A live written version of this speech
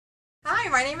Hi,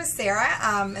 my name is Sarah,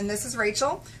 and this is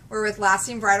Rachel. We're with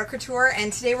Lasting Bridal Couture,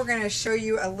 and today we're going to show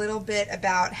you a little bit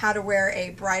about how to wear a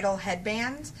bridal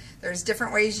headband. There's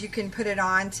different ways you can put it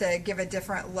on to give a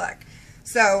different look.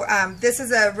 So this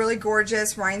is a really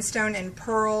gorgeous rhinestone and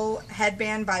pearl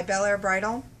headband by Bel Air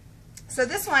Bridal. So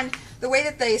this one, the way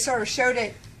that they sort of showed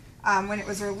it when it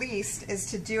was released is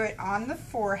to do it on the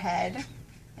forehead,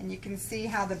 and you can see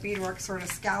how the beadwork sort of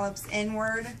scallops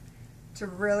inward to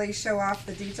really show off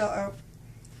the detail. Oh,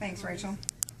 thanks, Rachel.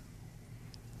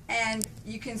 And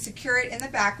you can secure it in the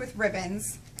back with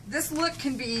ribbons. This look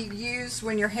can be used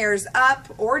when your hair is up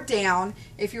or down.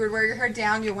 If you would wear your hair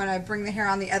down, you'll want to bring the hair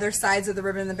on the other sides of the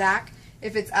ribbon in the back.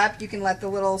 If it's up, you can let the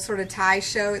little sort of tie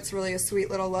show. It's really a sweet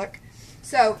little look.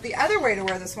 So the other way to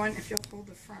wear this one, if you'll hold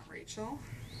the front, Rachel,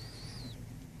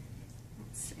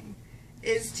 let's see,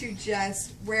 is to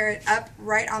just wear it up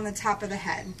right on the top of the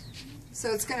head.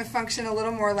 So it's going to function a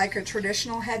little more like a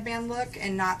traditional headband look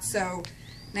and not so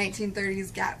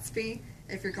 1930s Gatsby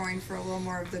if you're going for a little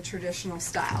more of the traditional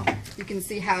style. You can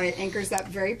see how it anchors up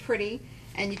very pretty,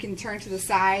 and you can turn to the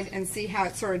side and see how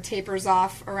it sort of tapers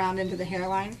off around into the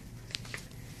hairline.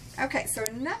 Okay, so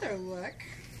another look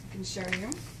I can show you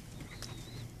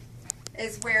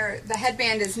is where the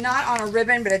headband is not on a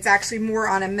ribbon, but it's actually more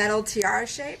on a metal tiara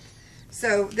shape.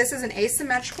 So this is an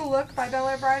asymmetrical look by Bel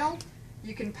Air Bridal.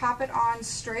 You can pop it on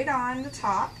straight on the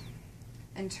top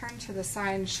and turn to the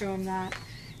side and show them that.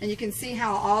 And you can see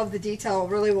how all of the detail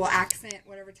really will accent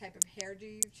whatever type of hairdo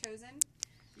you've chosen.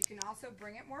 You can also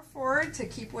bring it more forward to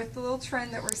keep with the little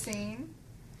trend that we're seeing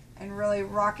and really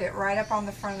rock it right up on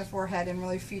the front of the forehead and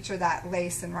really feature that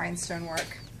lace and rhinestone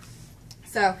work.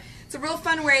 So it's a real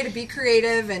fun way to be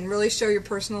creative and really show your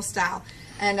personal style.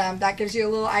 And that gives you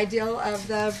a little idea of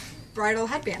the bridal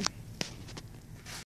headband.